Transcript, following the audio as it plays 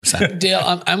100%.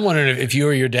 Dale, I'm wondering if you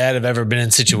or your dad have ever been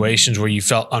in situations where you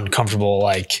felt uncomfortable,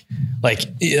 like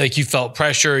you felt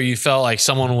pressure, you felt like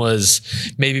someone was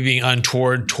maybe being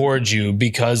untoward towards you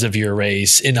because of your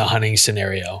race in a hunting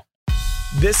scenario.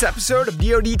 This episode of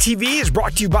DoD TV is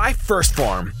brought to you by First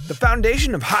Farm, the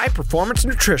foundation of high performance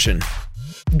nutrition.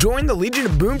 Join the Legion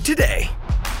of Boom today.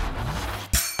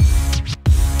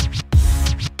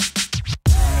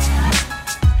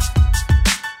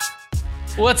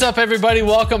 What's up, everybody?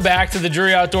 Welcome back to the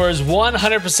Drury Outdoors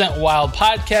 100% Wild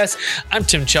podcast. I'm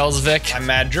Tim Chelsvik. I'm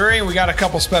Matt Drury, and we got a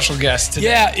couple special guests today.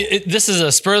 Yeah, this is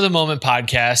a spur of the moment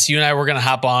podcast. You and I were going to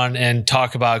hop on and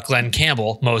talk about Glenn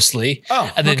Campbell mostly.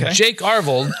 Oh, and then okay. Jake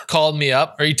Arvold called me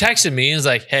up, or he texted me and was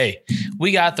like, "Hey,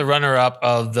 we got the runner-up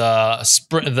of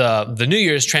the New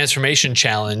Year's Transformation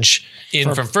Challenge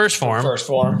from First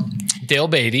Form, Dale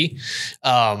Beatty,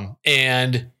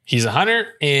 and he's a hunter,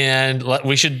 and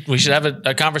we should have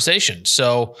a conversation."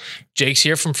 So Jake's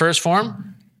here from First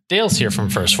Form. Dale's here from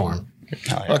First Form.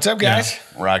 What's up, guys?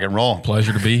 Yeah. Rock and roll.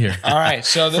 Pleasure to be here. All right,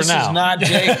 so this is not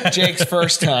Jake's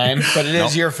first time, but it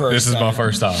is your first time. This is my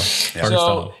first time.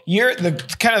 So you're the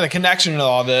kind of the connection to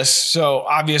all this. So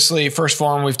obviously, First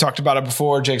Form, we've talked about it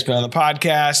before. Jake's been on the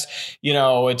podcast. You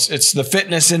know, it's the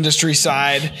fitness industry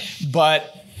side,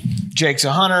 but Jake's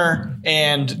a hunter,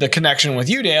 and the connection with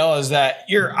you, Dale, is that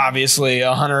you're obviously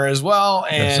a hunter as well,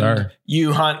 and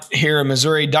you hunt here in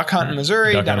Missouri, duck hunt in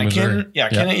Missouri, down in Kenton. Yeah,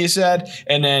 Kenton, you said,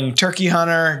 and then turkey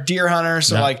hunter, deer hunter.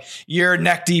 So like you're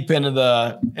neck deep into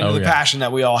the passion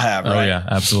that we all have, right? Oh yeah,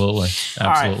 absolutely. All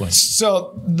right.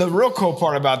 So the real cool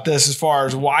part about this, as far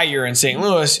as why you're in St.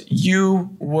 Louis,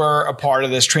 you were a part of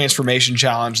this transformation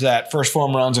challenge that First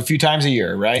Form runs a few times a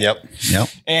year, right? Yep.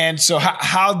 And so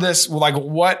how this, like,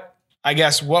 what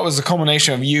was the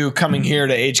culmination of you coming here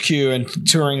to HQ and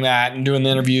touring that and doing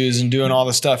the interviews and doing all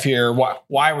the stuff here?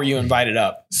 Why were you invited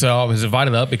up? So I was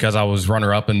invited up because I was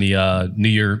runner up in the New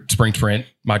Year Spring Sprint,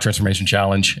 my transformation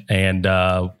challenge, and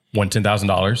won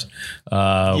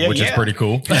 $10,000, which is pretty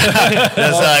cool.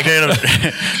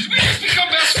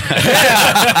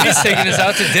 He's taking us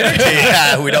out to dinner.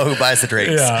 Yeah, we know who buys the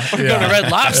drinks. We're going to Red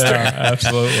Lobster. Yeah,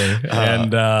 absolutely.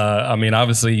 And I mean,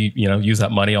 obviously, use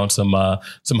that money on some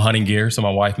hunting gear. So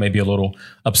my wife may be a little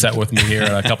upset with me here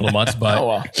in a couple of months, but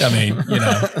I mean,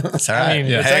 it's all right.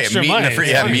 It's extra money.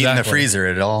 Meat in the freezer.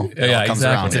 It all comes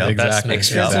around. Exactly.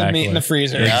 Expensive meat in the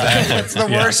freezer. Exactly. It's the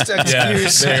worst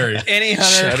excuse any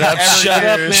hunter Shut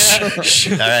up, man.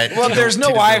 All right. Well, there's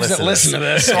no wives that listen to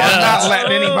this, so I'm not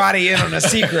letting anybody in on a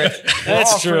secret.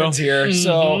 That's all true. Friends here. Mm-hmm.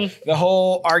 So the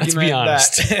whole argument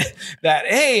that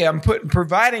hey, I'm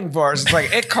providing for us, it's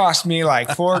like it cost me like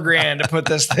 $4,000 to put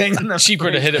this thing in the cheaper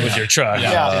freezer. to hit it with your truck.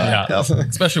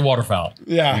 Especially waterfowl.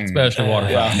 Especially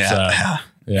waterfowl.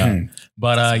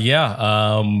 But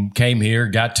came here,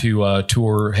 got to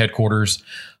tour headquarters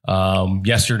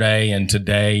yesterday and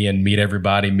today, and meet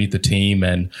everybody, meet the team,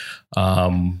 and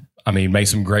made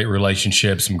some great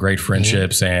relationships, some great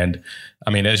friendships, and I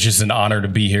mean, it's just an honor to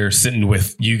be here, sitting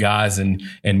with you guys and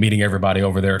meeting everybody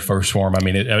over there at First Form. I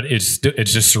mean, it's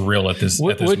just surreal at this.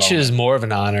 Which moment. is more of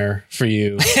an honor for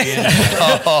you? Maybe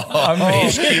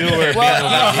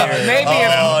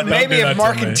if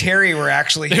Mark and Terry were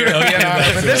actually here,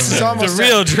 but this is almost the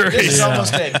real jury. This is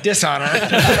almost a dishonor.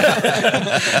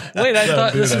 Wait, I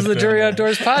thought this was the Drury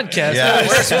Outdoors podcast. Yeah.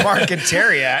 Where's Mark and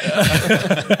Terry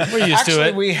at? We're used to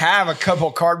it. We have a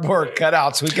couple cardboard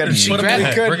cutouts. We could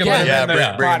bring them in. Yeah.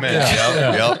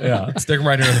 Stick them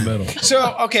right here in the middle.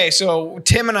 So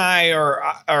Tim and I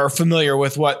are familiar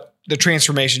with what the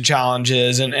Transformation Challenge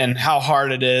is and how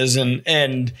hard it is,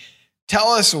 and tell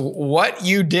us what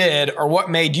you did or what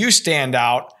made you stand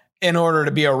out in order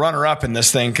to be a runner-up in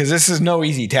this thing, because this is no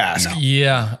easy task. No.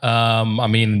 Yeah. I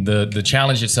mean, the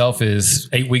challenge itself is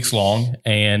 8 weeks long,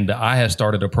 and I have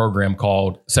started a program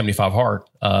called 75 Hard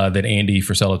that Andy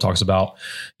Frisella talks about,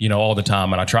 all the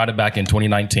time. And I tried it back in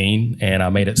 2019, and I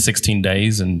made it 16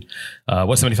 days. And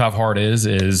what 75 Hard is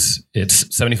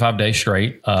it's 75 days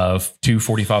straight of 2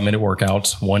 45-minute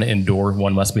workouts, one indoor,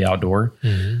 one must be outdoor.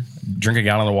 Mm-hmm. Drink a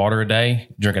gallon of water a day,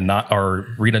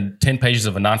 read 10 pages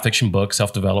of a nonfiction book,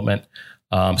 self-development,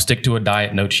 stick to a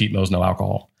diet, no cheat meals, no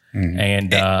alcohol. Mm-hmm.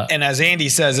 And as Andy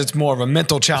says, it's more of a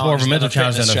mental challenge. Than a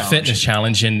fitness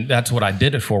challenge. And that's what I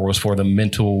did it for, was for the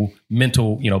mental,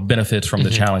 benefits from the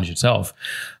challenge itself.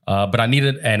 But I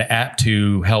needed an app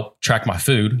to help track my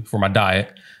food for my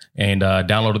diet, and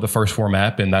downloaded the First Form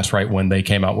app. And that's right when they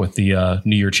came out with the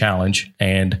New Year challenge.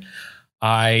 And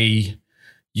I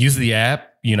used the app,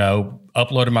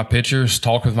 uploaded my pictures,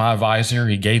 talked with my advisor.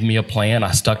 He gave me a plan.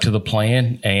 I stuck to the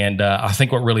plan. And I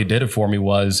think what really did it for me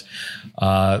was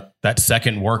that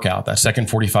second workout, that second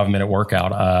 45-minute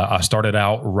workout. I started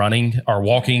out running or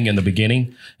walking in the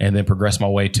beginning and then progressed my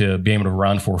way to being able to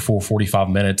run for a full 45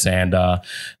 minutes. And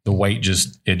the weight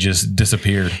just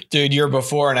disappeared. Dude, your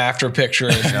before and after picture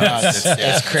is nuts.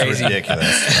 It's crazy. It's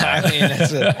ridiculous. I mean,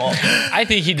 I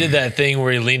think he did that thing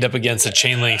where he leaned up against a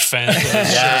chain link fence.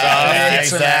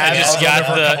 Exactly. I just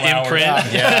got the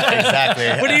imprint. Yeah, exactly.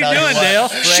 What are you doing, Dale?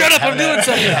 Shut up, I'm doing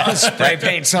something. spray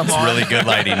paint something. It's really good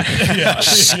lighting.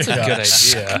 That's a good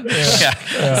idea.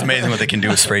 It's amazing what they can do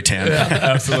with spray tan.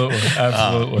 Absolutely.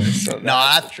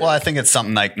 I think it's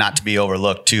something like not to be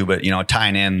overlooked too, but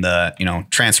tying in the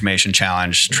transformation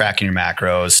challenge, tracking your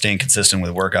macros, staying consistent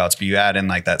with workouts, but you add in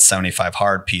like that 75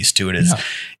 hard piece to it is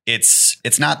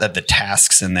it's not that the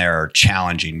tasks in there are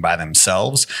challenging by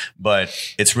themselves, but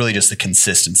it's really just the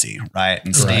consistency, right?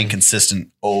 And staying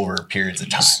consistent over periods of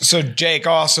time. So Jake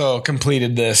also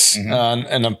completed this in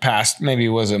the past, maybe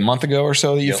was it a month ago or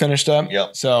so that you finished up?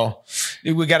 Yep. So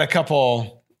we got a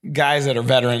couple guys that are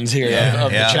veterans here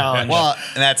of the challenge. Well,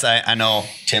 and that's, I know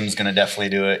Tim's going to definitely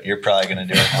do it. You're probably going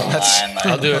to do it online.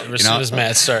 I'll do it as soon as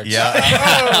Matt starts. Yeah.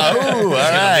 All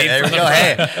right. There we go.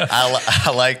 Hey,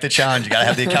 I like the challenge. You got to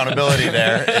have the accountability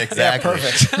there. Exactly.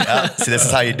 Perfect. See, this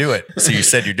is how you do it. So you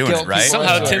said you're doing it, right?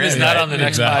 Somehow Tim is not on the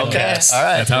next podcast. All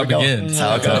right. That's how it begins.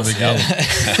 That's how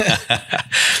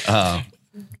it goes.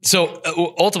 So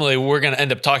ultimately, we're going to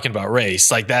end up talking about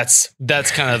race. Like that's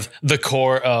kind of the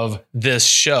core of this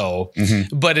show.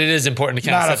 But it is important to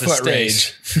kind of set the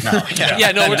stage. No,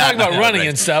 we're talking about running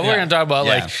and stuff. We're going to talk about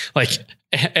like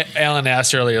Alan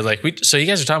asked earlier, like, so you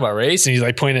guys are talking about race, and he's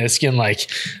like pointing at his skin, like,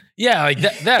 like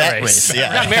that race.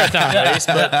 Not marathon race,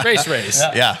 but race.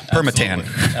 Yeah, permatan.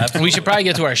 Absolutely. We should probably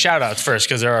get to our shout outs first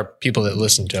because there are people that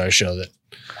listen to our show that.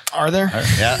 Are there?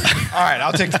 Yeah. All right,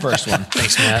 I'll take the first one.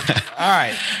 Thanks, Matt. All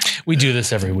right. We do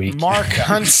this every week. Mark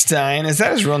Huntstein. Is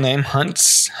that his real name?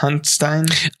 Huntstein?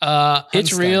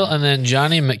 It's real. And then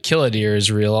Johnny McKilladeer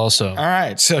is real also. All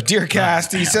right. So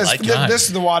Deercast, he says, this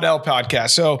is the Waddell podcast.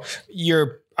 So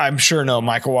I'm sure know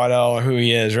Michael Waddell, who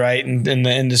he is, right? In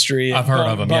the industry. I've heard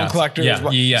of him. Bone collector as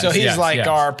well. So he's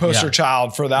our poster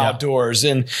child for the outdoors.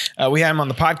 And we had him on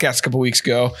the podcast a couple weeks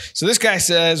ago. So this guy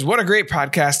says, what a great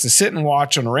podcast to sit and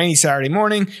watch on a rainy Saturday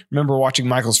morning. Remember watching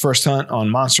Michael's first hunt on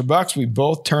Monster Bucks. We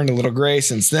both turned a little gray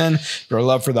since then, but our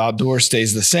love for the outdoors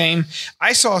stays the same.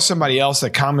 I saw somebody else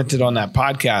that commented on that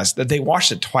podcast that they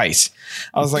watched it twice.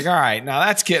 I was like, all right, now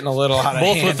that's getting a little out of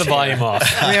hand. Both with the volume off.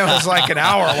 I mean, it was like an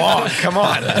hour long. Come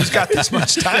on. Who's got this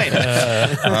much time? Was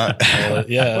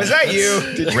that you?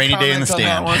 Did you Rainy day in the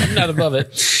stand. I'm not above it.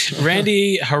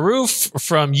 Randy Haroof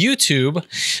from YouTube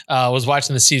was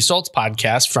watching the Steve Stoltz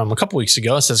podcast from a couple weeks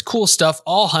ago. It says, cool stuff.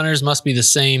 All hunters must be the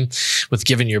same with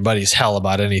giving your buddies hell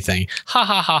about anything. Ha,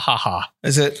 ha, ha, ha, ha.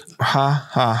 Is it ha,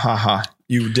 ha, ha, ha?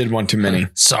 You did one too many.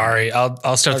 Sorry,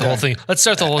 I'll start the whole thing. Let's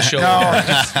start the whole show.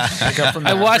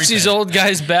 I watched these old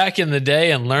guys back in the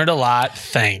day and learned a lot.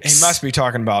 Thanks. He must be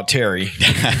talking about Terry.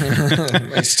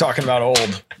 He's talking about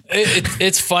old.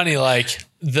 It's funny, like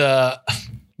the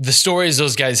stories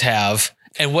those guys have.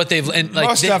 And what they've and like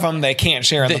most of them they can't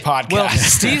share in the podcast. Well,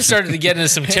 Steve started to get into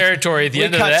some territory at the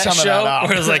end of that show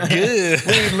where it was like, we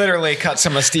literally cut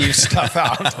some of Steve's stuff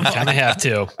out. Kind of have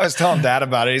to. I was telling Dad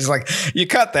about it. He's like, "You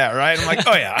cut that, right?" I'm like,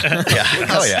 "Oh yeah,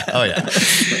 oh yeah."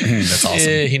 That's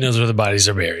awesome. He knows where the bodies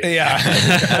are buried. Yeah.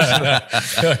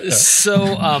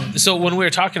 So when we were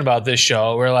talking about this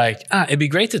show, we're like, it'd be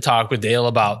great to talk with Dale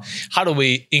about how do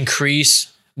we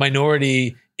increase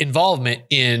minority involvement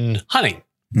in hunting.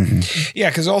 Mm-hmm. Yeah,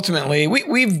 because ultimately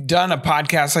we've done a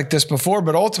podcast like this before,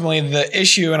 but ultimately the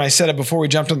issue, and I said it before we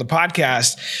jumped on the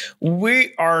podcast,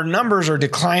 our numbers are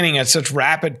declining at such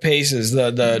rapid paces.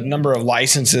 The number of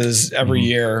licenses every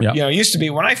year, it used to be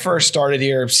when I first started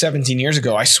here 17 years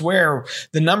ago, I swear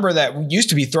the number that used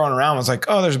to be thrown around was like,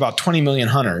 there's about 20 million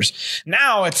hunters.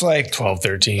 Now it's like 12,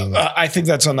 13. I think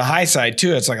that's on the high side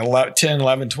too. It's like 10,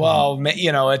 11, 12.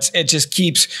 It just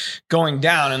keeps going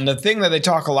down. And the thing that they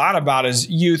talk a lot about is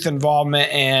youth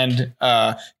involvement and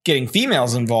getting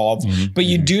females involved, but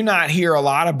you do not hear a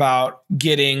lot about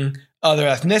getting other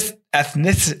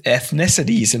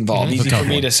ethnicities involved. Easy for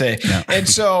me to say. Yeah. And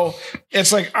so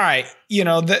it's like, all right,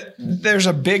 there's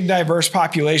a big diverse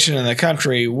population in the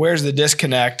country. Where's the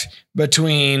disconnect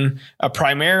between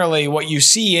primarily what you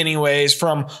see anyways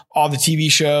from all the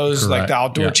TV shows, like the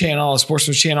Outdoor Channel, the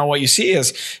Sportsman's Channel? What you see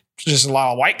is just a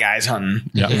lot of white guys hunting.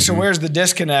 Yeah. So where's the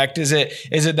disconnect? Is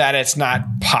it that it's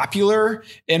not popular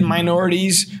in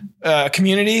minorities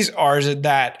communities, or is it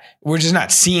that we're just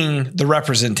not seeing the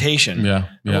representation? Yeah.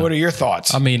 What are your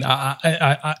thoughts? I mean,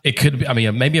 it could be. I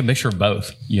mean, maybe a mixture of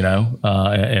both.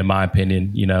 In my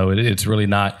opinion, it's really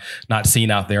not seen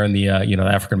out there in the the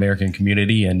African American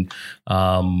community, and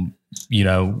I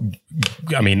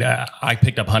mean, I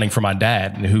picked up hunting from my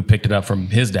dad, who picked it up from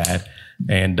his dad.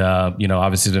 And,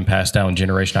 obviously it's been passed down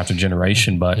generation after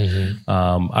generation, but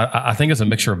I think it's a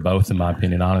mixture of both, in my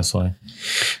opinion, honestly.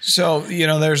 So,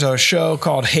 there's a show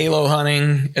called Halo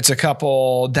Hunting. It's a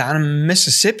couple down in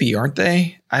Mississippi, aren't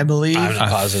they? I believe. I'm not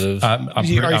positive. Are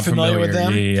you familiar with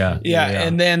them? Yeah.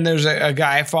 And then there's a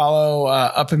guy I follow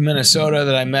up in Minnesota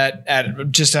that I met at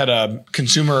a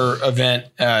consumer event,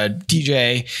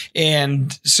 DJ.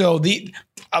 And so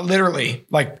literally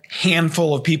like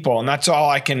handful of people, and that's all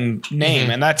I can name.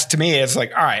 And that's, to me, it's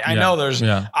like, all right, I know there's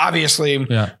obviously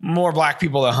more black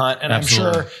people that hunt, and absolutely.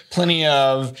 I'm sure plenty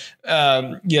of,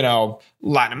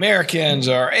 Latin Americans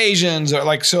or Asians, or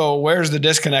like, so where's the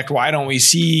disconnect? Why don't we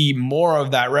see more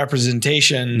of that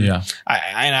representation? Yeah.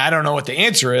 I don't know what the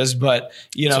answer is, but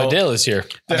So Dale is here.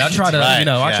 I try to, I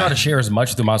try to share as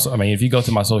much through if you go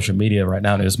through my social media right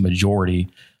now, it's majority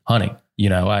hunting,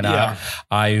 and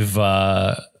I've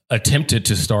attempted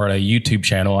to start a YouTube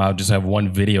channel. I'll just have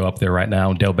one video up there right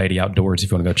now, Dale Beatty Outdoors, if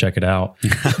you want to go check it out.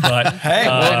 But hey,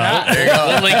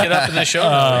 we'll link it up in the show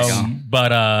notes.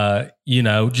 But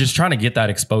just trying to get that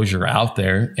exposure out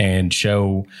there and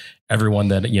show everyone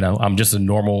that, I'm just a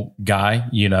normal guy,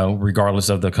 regardless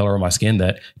of the color of my skin,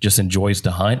 that just enjoys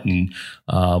to hunt. And,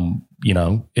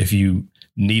 if you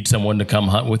need someone to come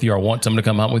hunt with you or want someone to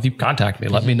come hunt with you, contact me.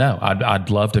 Let me know. I'd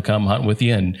love to come hunt with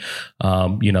you and,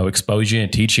 expose you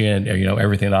and teach you and,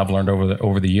 everything that I've learned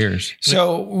over the years.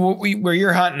 So where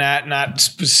you're hunting at, not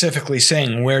specifically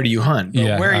saying where do you hunt,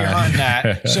 but where you're hunting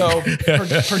at. So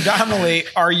predominantly,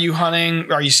 are you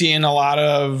seeing a lot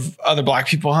of other black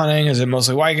people hunting? Is it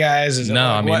mostly white guys?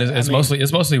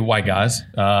 It's mostly white guys.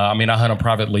 I hunt a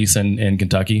private lease in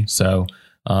Kentucky. So,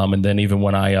 and then even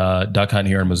when I duck hunt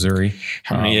here in Missouri.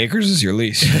 How many acres is your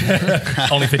lease?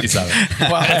 Only 57.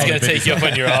 Well, that's going to take you up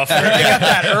on your offer. They got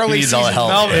that early season. They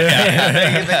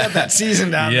got that season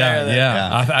down there.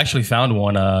 Yeah. I've actually found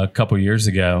one a couple years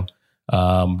ago.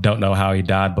 Don't know how he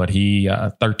died, but he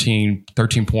 13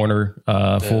 pointer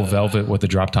full velvet with a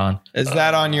drop tine. Is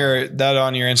that on your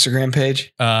Instagram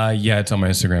page? Yeah, it's on my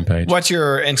Instagram page. What's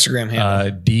your Instagram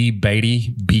handle? D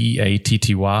Beatty,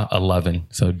 Batty 11.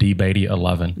 So D Beatty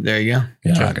 11. There you go.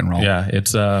 Yeah. Track and roll. Yeah,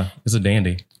 it's a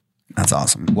dandy. That's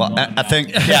awesome. Well, I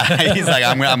think, he's like,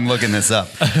 I'm looking this up.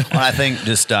 Well, I think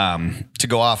just to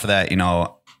go off of that,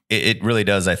 it really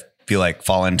does, I feel like,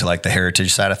 fall into like the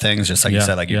heritage side of things. Just like you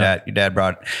said, like your dad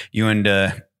brought you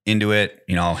into it,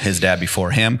 his dad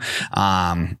before him.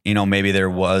 Maybe there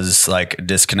was like a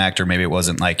disconnect, or maybe it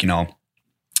wasn't like,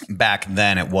 back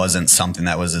then it wasn't something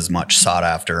that was as much sought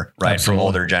after, right? Absolutely. From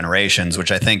older generations,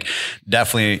 which I think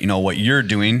definitely, what you're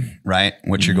doing, right?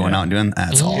 What you're going out and doing.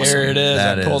 That's awesome. Here it is.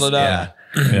 I pulled it up.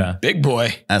 Yeah. Big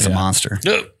boy. That's a monster.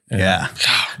 Yeah.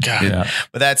 Oh, God. Yeah.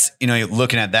 But that's,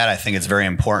 looking at that, I think it's very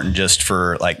important just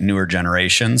for like newer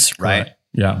generations, right? Correct.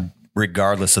 Yeah.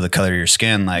 Regardless of the color of your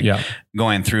skin, like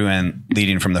going through and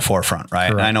leading from the forefront,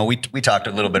 right? And I know we talked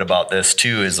a little bit about this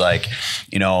too, is like,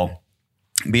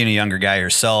 being a younger guy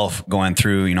yourself, going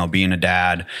through, being a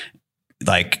dad,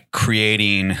 like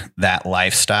creating that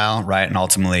lifestyle, right? And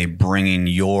ultimately bringing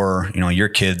your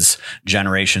kids'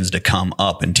 generations to come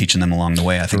up and teaching them along the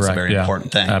way. I think it's a very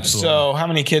important thing. Absolutely. So how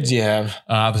many kids do you have?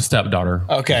 I have a stepdaughter.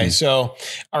 Okay. So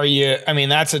are you,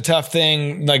 that's a tough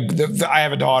thing. Like I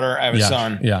have a daughter, I have a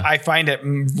son. Yeah. I find it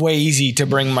way easy to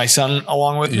bring my son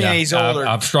along with me. He's older.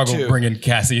 I've struggled bringing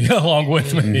Cassie along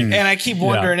with me. And I keep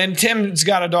wondering, and Tim's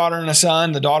got a daughter and a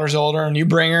son. The daughter's older, and you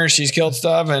bring her, she's killed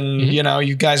stuff. And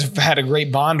you guys have had a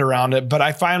great bond around it. But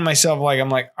I find myself I'm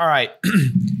like, all right,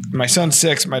 my son's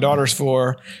 6, my daughter's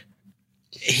 4.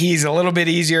 He's a little bit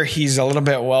easier. He's a little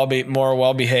bit more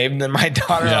well-behaved than my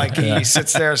daughter. He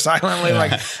sits there silently.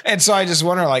 And so I just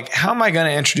wonder, how am I going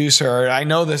to introduce her? I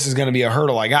know this is going to be a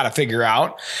hurdle I got to figure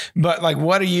out, but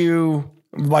what are you,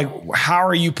 how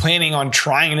are you planning on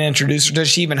trying to introduce her? Does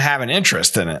she even have an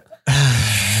interest in it?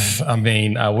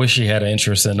 I wish she had an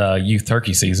interest in youth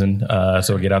turkey season,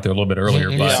 so we get out there a little bit earlier.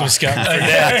 But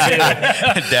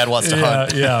Dad wants to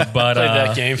hunt. Yeah, but played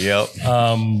that game. Yep.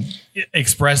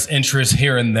 express interest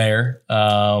here and there.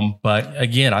 But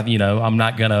again, I'm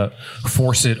not going to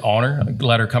force it on her.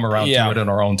 Let her come around to it in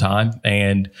her own time.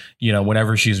 And,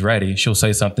 whenever she's ready, she'll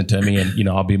say something to me and,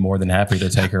 I'll be more than happy to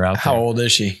take her out there. How old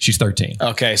is she? She's 13.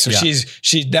 Okay. So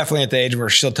she's definitely at the age where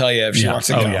she'll tell you if she wants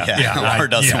to go. Or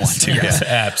doesn't want to. Yes,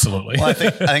 absolutely. Well, I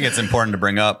think it's important to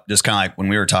bring up, just kind of like when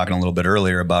we were talking a little bit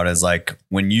earlier about, is like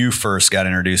when you first got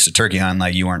introduced to turkey hunting,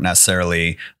 like you weren't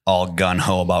necessarily all gun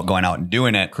ho about going out and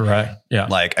doing it. Correct. Yeah.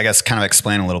 Like, I guess kind of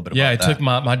explain a little bit about that. It took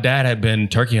my dad had been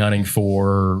turkey hunting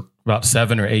for about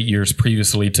 7 or 8 years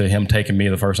previously to him taking me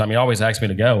the first time. He always asked me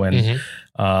to go. And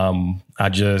I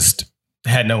just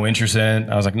had no interest in it.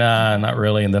 I was like, nah, not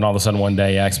really. And then all of a sudden one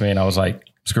day he asked me and I was like,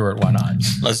 screw it. Why not?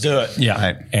 Let's do it. Yeah.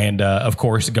 Right. And of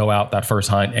course, go out that first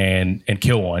hunt and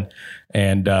kill one.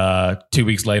 And 2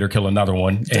 weeks later, kill another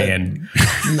one. And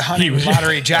he was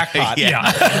lottery jackpot.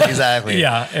 Exactly.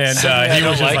 Yeah. And he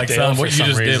was just like, son, what you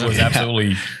just did was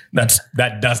absolutely,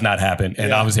 that does not happen.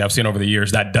 And obviously I've seen over the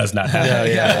years that does not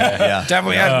happen.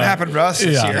 Definitely hasn't happened for us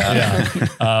this year.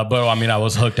 But I mean, I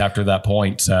was hooked after that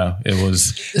point. So it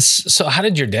was. So how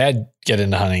did your dad get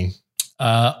into hunting?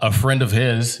 A friend of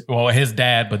his, his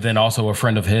dad, but then also a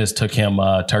friend of his took him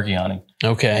turkey hunting.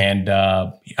 Okay.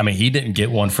 And he didn't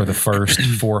get one for the first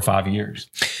 4 or 5 years,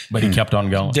 but he kept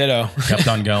on going. Ditto. Kept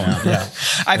on going. Yeah.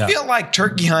 I feel like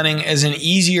turkey hunting is an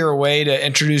easier way to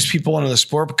introduce people into the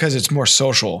sport because it's more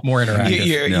social, more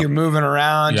interactive. You're moving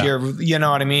around. You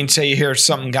know what I mean? Say you hear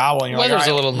something gobble and you're weather's like,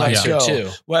 a little nicer too.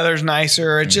 Weather's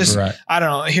nicer. It's just, I don't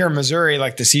know. Here in Missouri,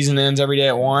 like the season ends every day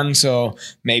at 1. So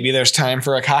maybe there's time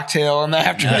for a cocktail in the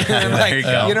afternoon.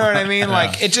 You know what I mean?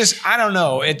 Like it just, I don't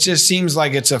know. It just seems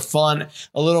like it's a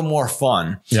little more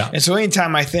fun. Yeah. And so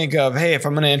anytime I think of, hey, if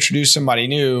I'm going to introduce somebody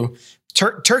new,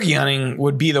 turkey hunting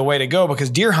would be the way to go because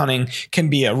deer hunting can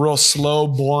be a real slow,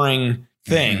 boring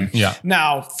thing. Yeah.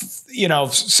 Now,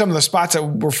 some of the spots that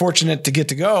we're fortunate to get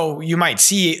to go, you might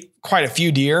see quite a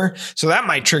few deer. So that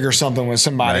might trigger something with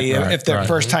somebody. If they're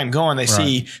first time going, they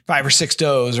see 5 or 6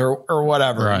 does or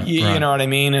whatever, you know what I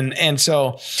mean? And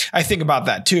so I think about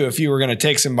that too. If you were going to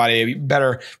take somebody, you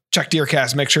better check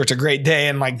DeerCast, make sure it's a great day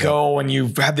and go and you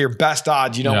have your best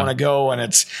odds. You don't want to go and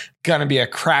it's going to be a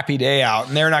crappy day out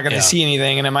and they're not going to see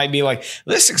anything. And it might be like,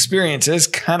 this experience is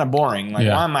kind of boring. Like,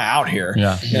 why am I out here?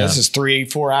 This is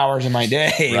 3-4 hours of my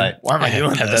day. Right. Why am I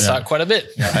doing this? That thought quite a bit.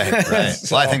 Right.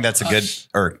 So, well, I think that's a good,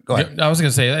 go ahead. I was going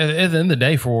to say at the end of the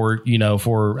day for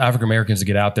African Americans to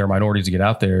get out there, minorities to get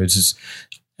out there, it's just,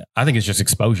 I think it's just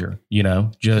exposure,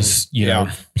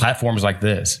 platforms like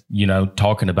this,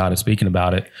 talking about it, speaking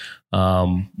about it.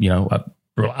 I'm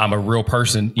a real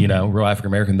person, real African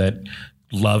American that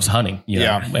loves hunting,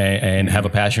 and have a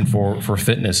passion for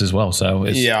fitness as well. So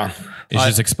it's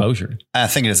just exposure. I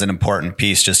think it is an important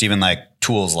piece, just even like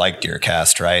tools like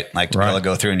DeerCast, right? Like to be able to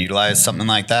go through and utilize something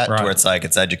like that to where it's like,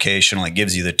 it's educational. It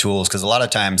gives you the tools. Cause a lot of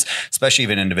times, especially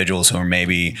even individuals who are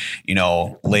maybe,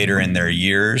 later in their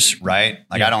years, right?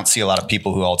 Like I don't see a lot of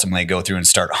people who ultimately go through and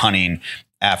start hunting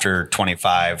after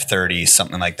 25, 30,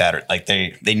 something like that. Or like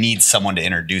they need someone to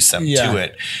introduce them to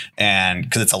it. And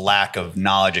because it's a lack of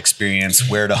knowledge, experience,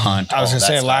 where to hunt. I was going to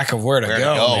say a lack of where to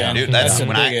go. Man. Dude, that's a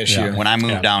big issue. When I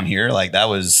moved down here, like that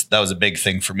was a big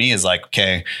thing for me is like,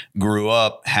 okay, grew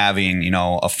up having,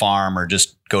 a farm or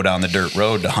just go down the dirt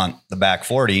road to hunt the back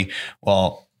 40.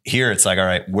 Well, here it's like, all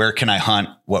right, where can I hunt?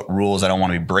 What rules? I don't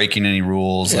want to be breaking any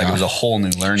rules. Like it was a whole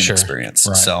new learning experience.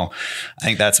 Right. So I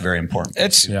think that's very important.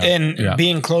 It's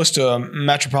being close to a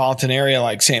metropolitan area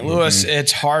like St. Louis,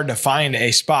 it's hard to find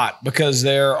a spot because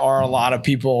there are a lot of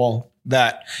people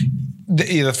that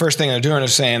the first thing they're doing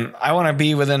is saying, I want to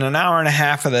be within an hour and a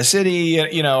half of the city,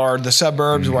 or the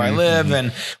suburbs where I live.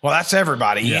 And well, that's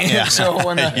everybody. So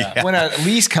when a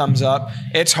lease comes up,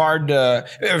 it's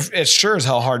sure as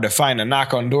hell hard to find a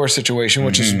knock on door situation,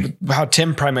 which is how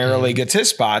Tim primarily gets his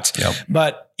spots.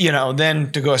 But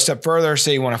then to go a step further,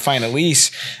 say you want to find a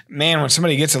lease, man, when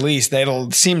somebody gets a lease,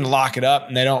 they'll seem to lock it up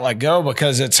and they don't let go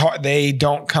because it's hard. They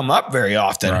don't come up very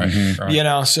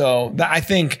often, so I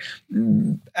think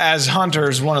as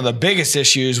hunters, one of the biggest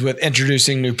issues with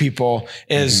introducing new people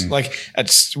is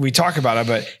we talk about it,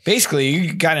 but basically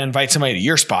you got to invite somebody to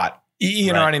your spot.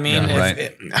 You know what I mean?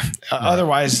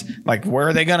 Otherwise, like, where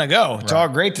are they going to go? It's all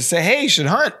great to say, hey, you should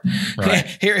hunt.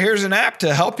 Here's an app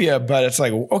to help you. But it's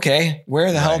like, okay,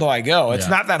 where the hell do I go? It's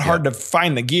not that hard to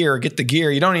find the gear, get the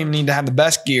gear. You don't even need to have the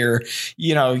best gear,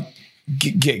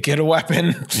 get a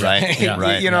weapon. Right.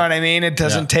 You know what I mean? It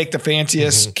doesn't take the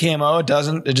fanciest camo.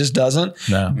 It just doesn't.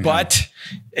 No. But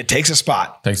it takes a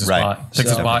spot. Takes a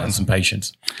spot and some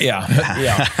patience. Yeah.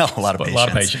 A lot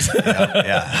of patience.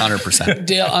 Yeah, 100%.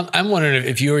 Dale, I'm wondering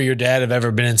if you or your dad have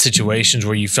ever been in situations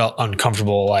where you felt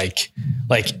uncomfortable, like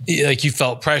you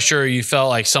felt pressure, you felt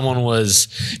like someone was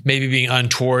maybe being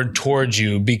untoward towards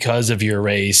you because of your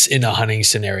race in a hunting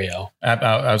scenario.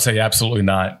 I would say absolutely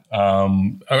not.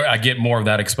 I get more of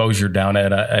that exposure down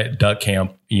at duck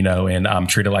camp, and I'm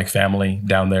treated like family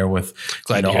down there with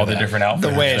all the different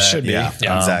outfitters. The way it should be. Yeah,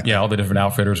 exactly. All the different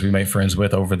outfitters we made friends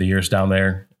with over the years down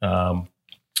there. I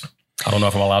don't know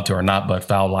if I'm allowed to or not, but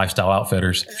Foul Lifestyle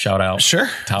Outfitters, shout out. Sure.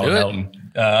 Tyler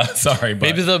Helton. Sorry, but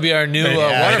maybe they'll be our new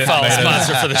waterfowl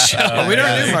sponsor for the show. We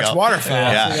don't do much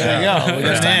waterfowl. There you go.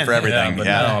 There's time for everything. No,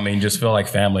 I mean, just feel like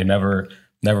family.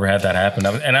 Never had that happen.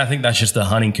 And I think that's just the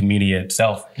hunting community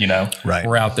itself. Right.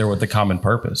 We're out there with the common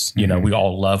purpose. We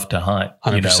all love to hunt.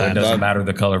 100%. It doesn't matter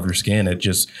the color of your skin. It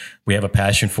just, we have a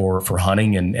passion for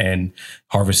hunting and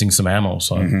harvesting some ammo.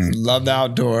 So love the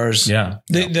outdoors. Yeah.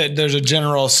 There's a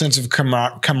general sense of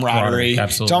camaraderie.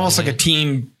 Absolutely. It's almost like a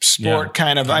team sport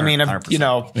kind of. I mean,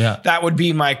 100%. that would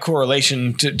be my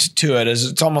correlation to it.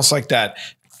 Is it's almost like that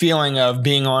feeling of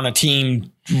being on a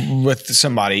team with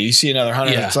somebody. You see another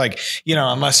hunter, it's like,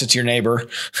 unless it's your neighbor.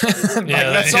 That's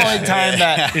the only time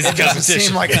that it doesn't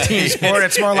seem like a team sport.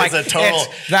 It's more like a total.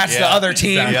 That's the other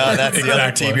team. Yeah, that's the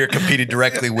other team you're competing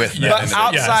directly with. But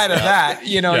outside of that,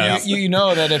 you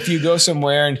know that if you go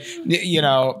somewhere and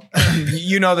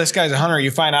this guy's a hunter,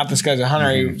 you find out this guy's a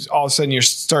hunter, all of a sudden you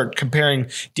start comparing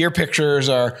deer pictures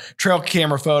or trail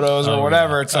camera photos or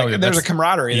whatever. It's like there's a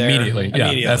camaraderie there.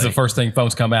 Immediately. That's the first thing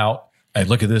phones come out. Hey,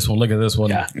 look at this one. Look at this one.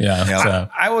 Yeah. So.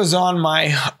 I was on my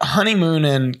honeymoon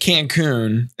in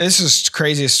Cancun. This is the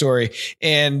craziest story.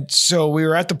 And so we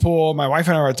were at the pool. My wife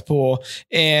and I were at the pool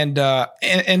and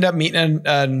end up meeting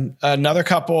another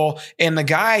couple. And the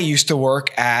guy used to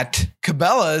work at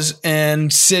Cabela's in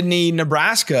Sydney,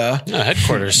 Nebraska.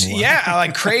 Headquarters. Yeah.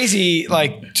 Like crazy,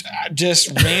 like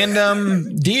just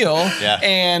random deal. Yeah.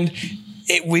 And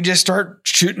we just start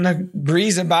shooting a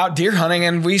breeze about deer hunting,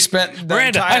 and we spent the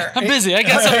entire. I'm busy. I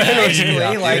got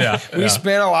something. We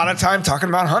spent a lot of time talking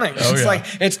about hunting.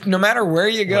 It's no matter where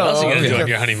you go,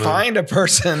 find a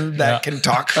person that can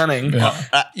talk hunting.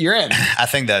 You're in. I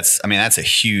think that's a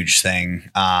huge thing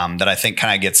that I think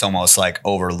kind of gets almost like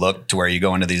overlooked to where you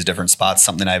go into these different spots.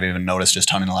 Something I've even noticed just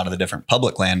hunting a lot of the different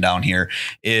public land down here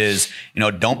is,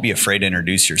 don't be afraid to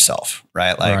introduce yourself,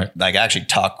 right? Like actually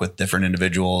talk with different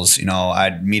individuals.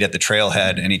 I'd meet at the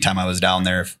trailhead anytime I was down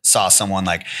there, saw someone,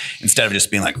 like, instead of just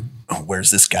being like, oh,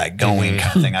 where's this guy going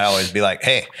kind of thing, I'd always be like,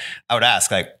 hey, I would ask,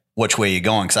 like, which way are you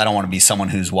going? Because I don't want to be someone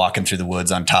who's walking through the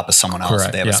woods on top of someone else.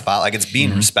 If they have a spot. Like, it's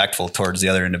being respectful towards the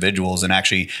other individuals and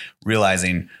actually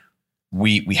realizing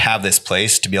we have this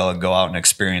place to be able to go out and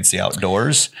experience the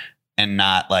outdoors, and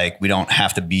not like we don't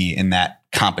have to be in that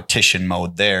competition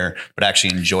mode there, but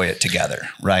actually enjoy it together.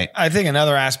 Right. I think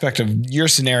another aspect of your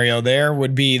scenario there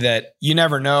would be that you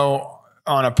never know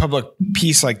on a public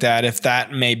piece like that if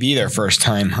that may be their first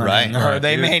time hunting, or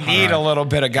they may need a little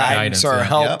bit of guidance or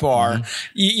help, or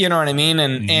you know what I mean?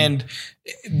 And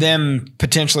them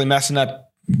potentially messing up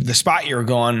the spot you were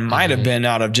going might have been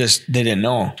out of just, they didn't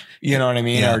know, you know what I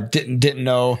mean? Or didn't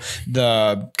know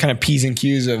the kind of P's and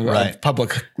Q's of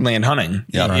public land hunting,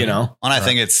 you know? And I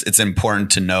think it's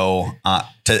important to know,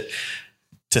 to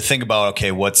think about,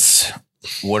 okay, what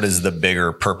is the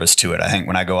bigger purpose to it? I think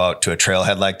when I go out to a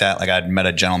trailhead like that, like I'd met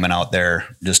a gentleman out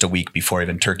there just a week before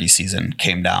even turkey season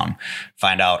came down,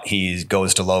 find out he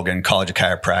goes to Logan College of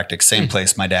Chiropractic, same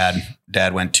place my dad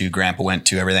went to, grandpa went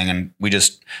to, everything. And we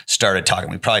just started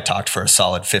talking. We probably talked for a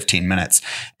solid 15 minutes,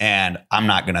 and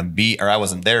I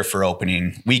wasn't there for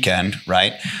opening weekend.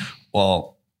 Right.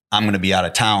 Well, I'm going to be out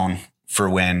of town for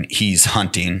when he's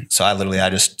hunting. So I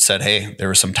just said, hey, there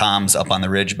were some toms up on the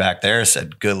ridge back there. I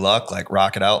said, good luck, like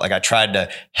rock it out. Like I tried to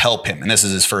help him, and this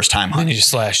is his first time hunting. Then you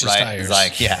slashed his tires. He's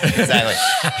like, yeah,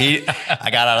 exactly. I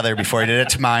got out of there before he did it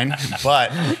to mine.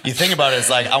 But you think about it, it's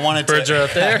like, I wanted birds are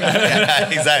up there. Yeah,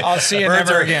 exactly. I'll see you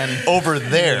never again. Over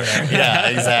there. Yeah,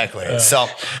 exactly. So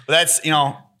that's,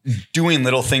 doing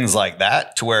little things like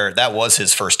that, to where that was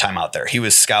his first time out there. He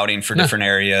was scouting for different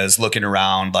areas, looking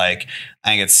around. Like, I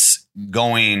think it's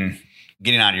getting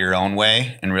out of your own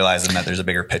way and realizing that there's a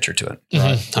bigger picture to it.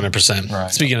 100%.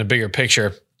 Right. Speaking of bigger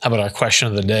picture, how about our question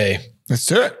of the day? Let's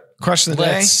do it. Question of the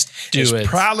Let's day do is it.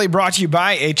 proudly brought to you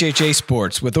by HHA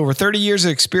Sports. With over 30 years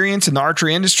of experience in the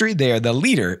archery industry, they are the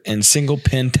leader in single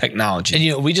pin technology.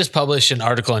 And we just published an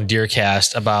article on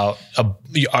DeerCast about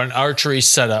an archery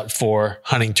setup for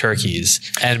hunting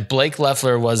turkeys. And Blake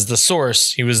Leffler was the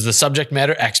source. He was the subject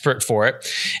matter expert for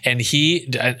it. And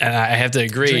I have to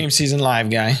agree. Dream Season Live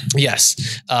guy.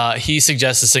 Yes. He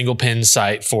suggests a single pin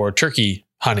sight for turkey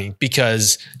hunting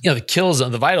because, the kills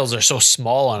and the vitals are so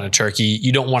small on a turkey.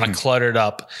 You don't want a cluttered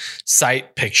up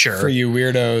sight picture. For you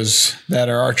weirdos that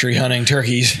are archery hunting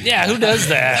turkeys. Yeah, who does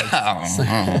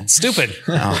that? Stupid.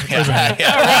 Yeah. All right,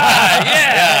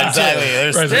 yeah. Exactly.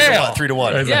 There's Dale.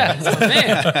 3-1. Yeah,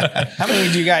 man. How many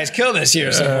did you guys kill this year?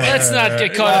 Let's not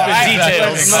get caught up in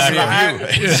details. Slow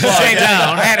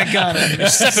down. I had a gun. You're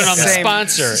stepping on the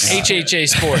sponsor, HHA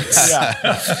Sports.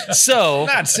 Yeah. So, I'm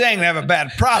not saying they have a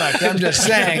bad product. I'm just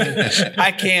saying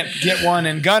I can't get one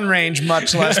in gun range,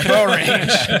 much less bow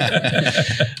range.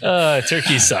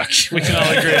 turkeys suck. We can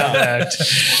all agree on that.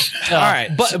 All right.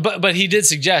 But he did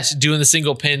suggest doing the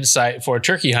single pin sight for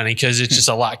turkey hunting because it's just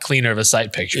a lot cleaner of a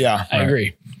sight picture. Yeah. I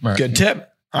agree. Right. Good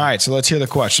tip. All right. So let's hear the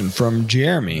question from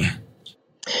Jeremy.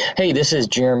 Hey, this is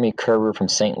Jeremy Kerber from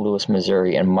St. Louis,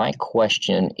 Missouri. And my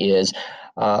question is,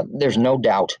 there's no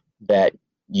doubt that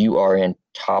you are in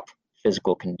top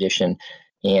physical condition.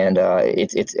 And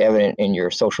it's evident in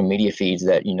your social media feeds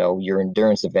that, your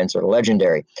endurance events are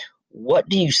legendary. What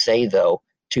do you say, though,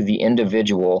 to the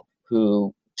individual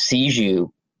who sees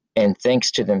you and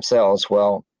thinks to themselves,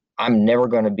 well, I'm never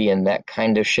going to be in that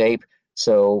kind of shape,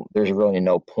 so there's really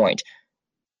no point?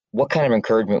 What kind of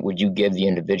encouragement would you give the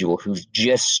individual who's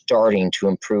just starting to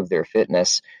improve their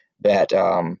fitness that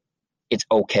it's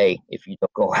okay if you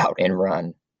don't go out and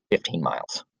run 15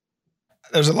 miles?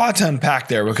 There's a lot to unpack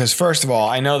there because, first of all,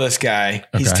 I know this guy.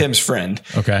 He's Okay. Tim's friend.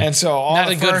 Okay. And so Not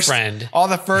a good friend. All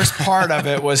the first part of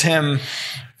it was him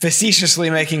facetiously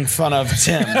making fun of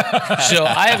Tim. So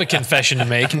I have a confession to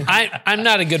make. I'm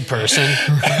not a good person.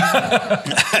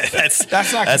 That's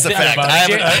not a fact.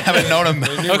 I haven't known him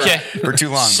Okay. for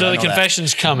too long. So the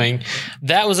confession's coming.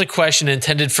 That was a question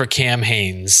intended for Cam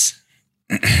Haines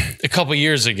a couple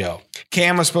years ago.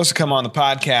 Cam was supposed to come on the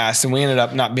podcast, and we ended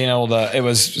up not being able to. It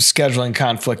was scheduling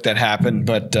conflict that happened,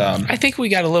 but I think we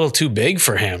got a little too big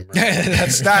for him.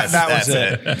 that was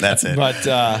it. That's it. But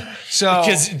so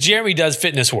Because Jeremy does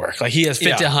fitness work. Like he has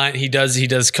Fit to Hunt. He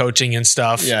does coaching and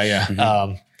stuff.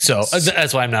 yeah. So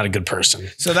that's why I'm not a good person.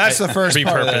 So that's the first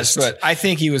part of this, Repurposed. but I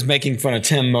think he was making fun of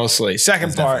Tim mostly.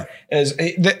 Second part is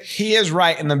he is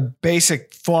right in the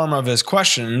basic form of his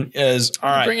question is,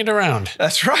 all right. Bring it around.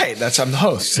 That's right. I'm the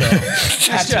host. So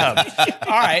Good job.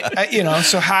 all right.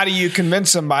 So how do you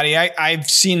convince somebody? I've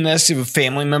seen this with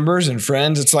family members and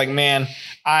friends. It's like, man,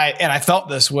 I felt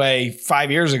this way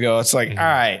 5 years ago. It's like, all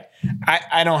right,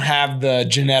 I don't have the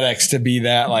genetics to be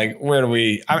that. Like, where do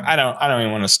we? I don't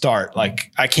even want to start.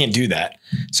 Like, I can't do that.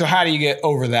 So how do you get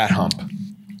over that hump?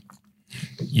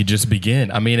 You just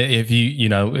begin. I mean, if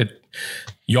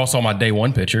you all saw my day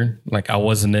one picture. Like I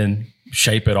wasn't in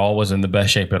shape at all, wasn't in the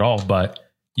best shape at all, but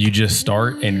you just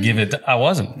start and give it. I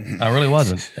really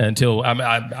wasn't until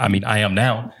I am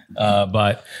now.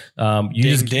 But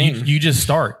you just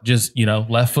start,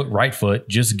 left foot, right foot,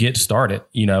 just get started.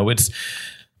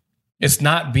 It's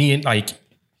not being like,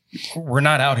 we're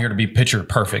not out here to be picture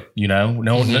perfect,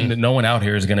 No one out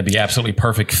here is going to be absolutely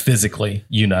perfect physically,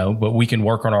 but we can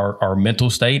work on our mental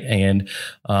state and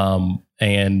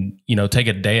take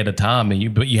a day at a time.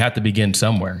 But you have to begin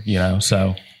somewhere,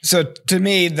 So to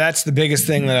me, that's the biggest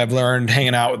thing that I've learned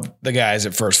hanging out with the guys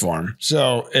at First Form.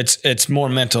 So it's more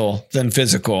mental than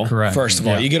physical. Correct. First of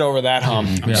all, you get over that hump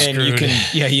and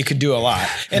you can do a lot.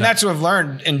 And that's what I've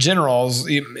learned in general.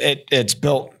 It's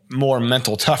built more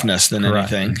mental toughness than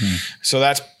anything. So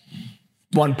that's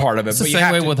one part of it. It's the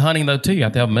same way with hunting though too. You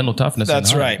have to have mental toughness.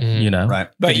 That's right. Right.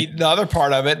 But the other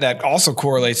part of it that also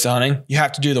correlates to hunting, you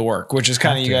have to do the work, which is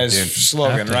kind of you guys'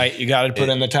 slogan, right? You got to put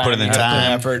in the time, put in the you gotta time, put in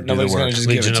the effort. do Nobody's the going work. to just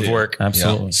Legion give it of to work.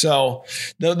 Absolutely. you. So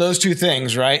those two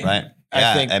things, right? Right.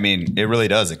 I think it really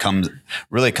does. It comes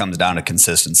down to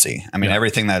consistency. I mean,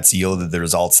 everything that's yielded the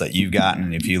results that you've gotten.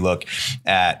 And if you look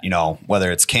at, whether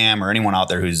it's Cam or anyone out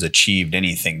there who's achieved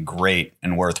anything great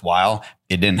and worthwhile,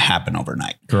 it didn't happen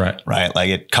overnight. Correct. Right.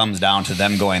 Like it comes down to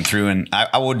them going through. And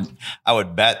I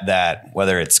would bet that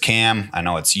whether it's Cam, I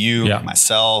know it's you,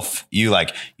 myself, you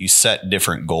set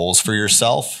different goals for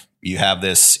yourself. You have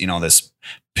this, this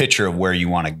picture of where you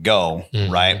want to go,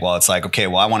 right? Well, it's like, okay,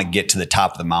 well, I want to get to the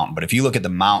top of the mountain. But if you look at the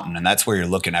mountain and that's where you're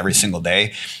looking every single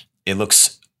day, it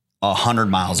looks 100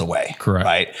 miles away. Correct.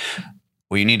 Right.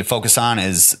 what you need to focus on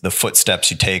is the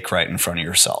footsteps you take right in front of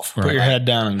yourself. Put your head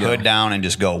down and go. Hood down and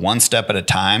just go one step at a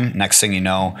time. Next thing you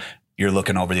know, you're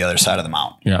looking over the other side of the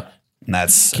mountain. Yeah. And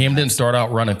that's Cam didn't start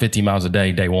out running 50 miles a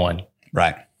day, day one.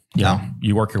 right.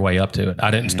 You work your way up to it.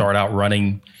 I didn't start out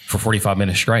running for 45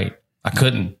 minutes straight. I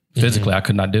couldn't. Physically, I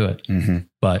could not do it.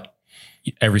 But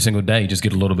every single day, just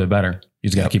get a little bit better. You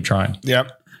just got to keep trying.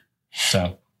 Yep.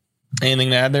 So, Anything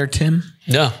to add there, Tim?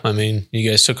 No, I mean, you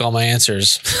guys took all my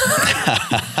answers.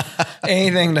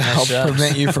 Anything to help job.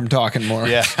 prevent you from talking more?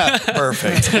 Yeah.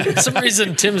 Perfect. For some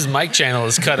reason, Tim's mic channel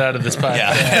is cut out of this podcast.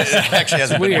 Yeah. It actually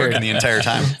hasn't been Weird. working the entire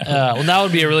time. Well, now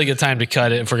would be a really good time to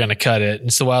cut it if we're going to cut it.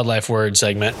 It's the wildlife word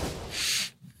segment.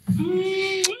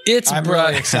 I'm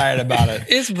really excited about it.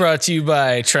 It's brought to you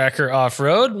by Tracker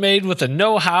Off-Road, made with the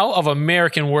know-how of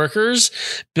American workers,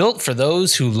 built for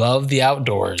those who love the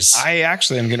outdoors. I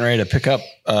actually am getting ready to pick up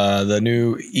the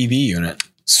new EV unit.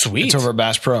 Sweet. It's over at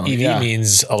Bass Pro. EV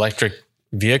means electric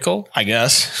vehicle. I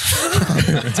guess.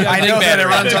 I know that it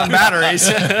runs on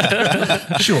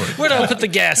batteries. sure. Where do I put the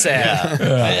gas at?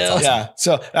 Well, Yeah.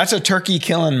 So that's a turkey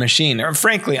killing machine. Or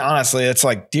frankly, honestly, it's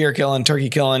like deer killing, turkey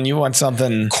killing. You want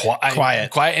something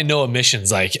quiet. Quiet and no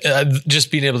emissions. Like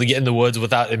just being able to get in the woods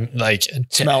without like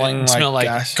Smelling like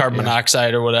gas. carbon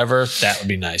monoxide or whatever. That would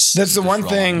be nice. That's the one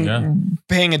thing,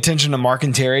 paying attention to Mark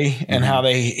and Terry and how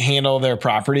they handle their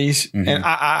properties. And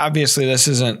I, obviously this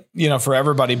isn't, for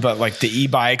everybody, but like the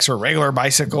e-bikes or regular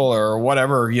bicycle or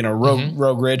whatever,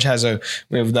 Rogue Ridge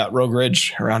we have that Rogue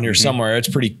Ridge around here somewhere. It's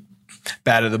pretty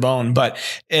bad to the bone, but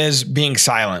is being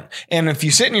silent. And if you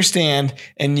sit in your stand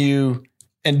and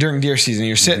during deer season,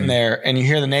 you're sitting there and you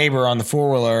hear the neighbor on the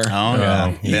 4-wheeler. Oh, yeah.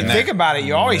 You Been there. think about it.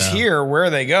 You always hear where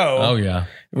they go. Oh, yeah.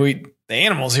 The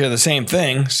animals hear the same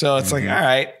thing. So it's like, all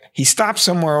right, he stopped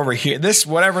somewhere over here.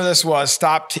 Whatever this was,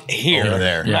 stopped here. Over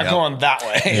there. Not Yep. going that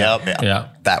way. Yep. Yeah.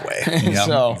 That way. Yep,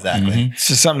 So- exactly. It's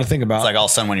just something to think about. It's like all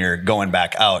of a sudden when you're going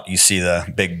back out, you see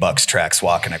the big Bucks tracks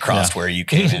walking across where you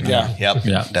came in. Yeah. Yep.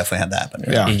 Yeah. Definitely had that. But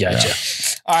yeah. You gotcha.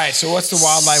 All right. So what's the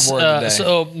wildlife word today?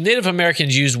 So Native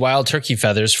Americans used wild turkey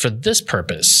feathers for this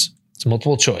purpose. It's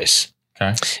multiple choice.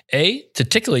 Okay. A, to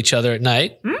tickle each other at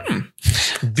night.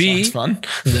 B, Sounds fun.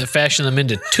 to fashion them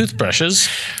into toothbrushes.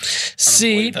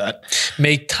 C, believe that.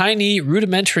 make tiny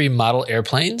rudimentary model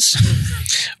airplanes.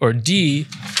 Or D,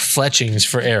 fletchings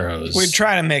for arrows. We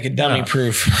try to make it dummy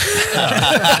proof.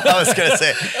 I was going to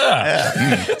say,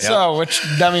 So which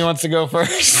dummy wants to go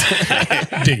first?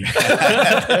 D.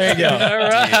 There you go. All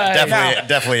right.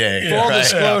 definitely A. Full right?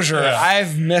 disclosure,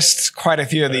 I've missed quite a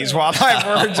few of these wildlife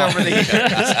words over the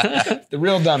years. The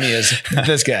real dummy is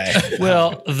this guy.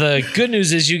 Well, the good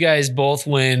news is you guys both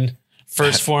win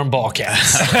first form ball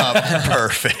caps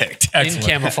Perfect. in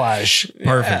camouflage.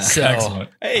 Perfect. So- Excellent.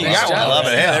 Hey, you Nice got job. I one. love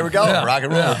it. Hey, there we go. Rock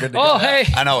and roll. We're good to Oh, go. hey.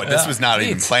 I know. This was not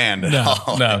even planned at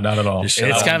all. No, not at all. It's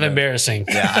kind of embarrassing.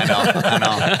 Yeah, I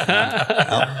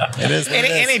know. It is. What it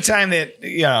is. Anytime that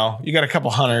you got a couple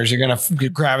hunters, you're gonna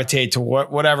gravitate to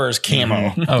whatever is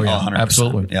camo. Oh, yeah. 100%.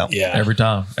 Absolutely. Yep. Yeah. Every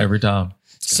time.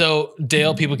 So,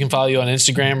 Dale, people can follow you on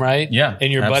Instagram, right? Yeah,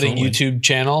 And your budding absolutely. YouTube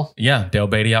channel. Yeah. Dale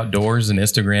Beatty Outdoors and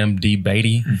Instagram, D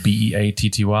Beatty,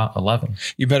 Beatty 11.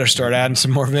 You better start adding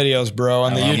some more videos, bro,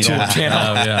 on the YouTube that. channel.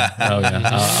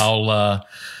 Oh, yeah.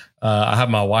 I have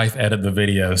my wife edit the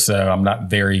video, so I'm not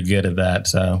very good at that.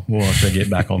 So we'll have to get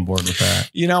back on board with that.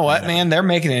 You know what, man? They're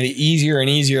making it easier and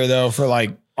easier though for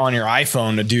like on your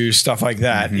iPhone to do stuff like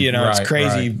that. It's Right,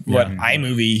 crazy right. what Yeah.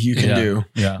 iMovie you can do.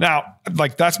 Yeah. Now,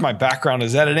 like that's my background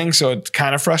is editing, so it's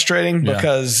kind of frustrating Yeah.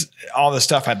 because all the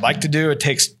stuff I'd like to do, it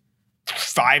takes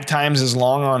 5 times as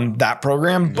long on that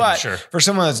program. But Sure. for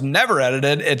someone that's never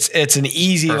edited, it's an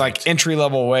easy like entry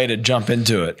level way to jump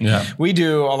into it. Yeah. We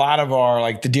do a lot of our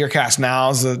like the DeerCast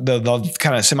nows, the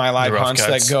kind of semi live The rough hunts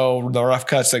cuts. the rough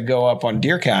cuts that go up on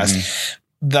DeerCast.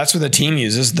 That's what the team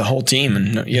uses, the whole team,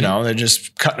 and they're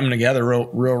just cutting them together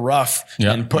real rough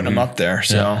Yeah. and putting them up there.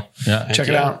 So Yeah. check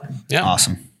it Yeah. out. Yeah.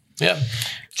 Awesome. Yeah.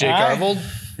 Jake All right. Arvold,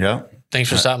 Yep. thanks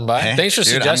for stopping by. Hey, Thanks for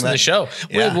dude, I'm suggesting glad- the show.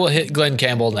 Yeah. We'll hit Glenn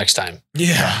Campbell next time.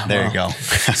 Yeah, There you go.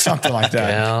 something like that.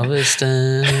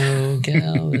 Galveston, oh,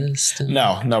 Galveston.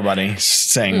 No, nobody's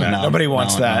saying that. No, Nobody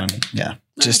wants no, that. no. Yeah.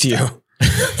 Just you.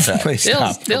 Please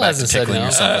Dale, stop. Dale hasn't said Tickling no.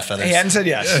 yourself with feathers. He hadn't said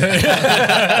yes.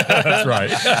 That's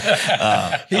right.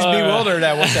 He's bewildered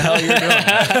at what the hell you're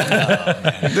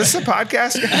doing. This is a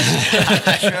podcast,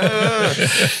 guys?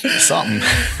 Something.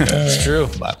 It's true.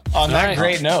 But On that right.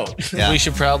 great note. yeah. We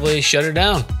should probably shut her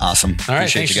down. Awesome. All right,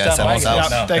 Appreciate thanks you for guys stopping having by, us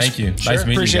guys. out. No, thank you. Nice meeting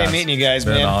you Appreciate guys. meeting you guys, It's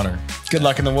been man. an honor. Good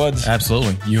luck in the woods.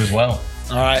 Absolutely. You as well.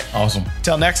 All right. Awesome.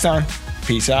 Till next time.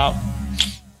 Peace out.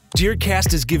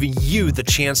 DeerCast is giving you the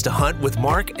chance to hunt with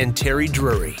Mark and Terry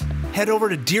Drury. Head over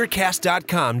to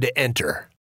deercast.com to enter.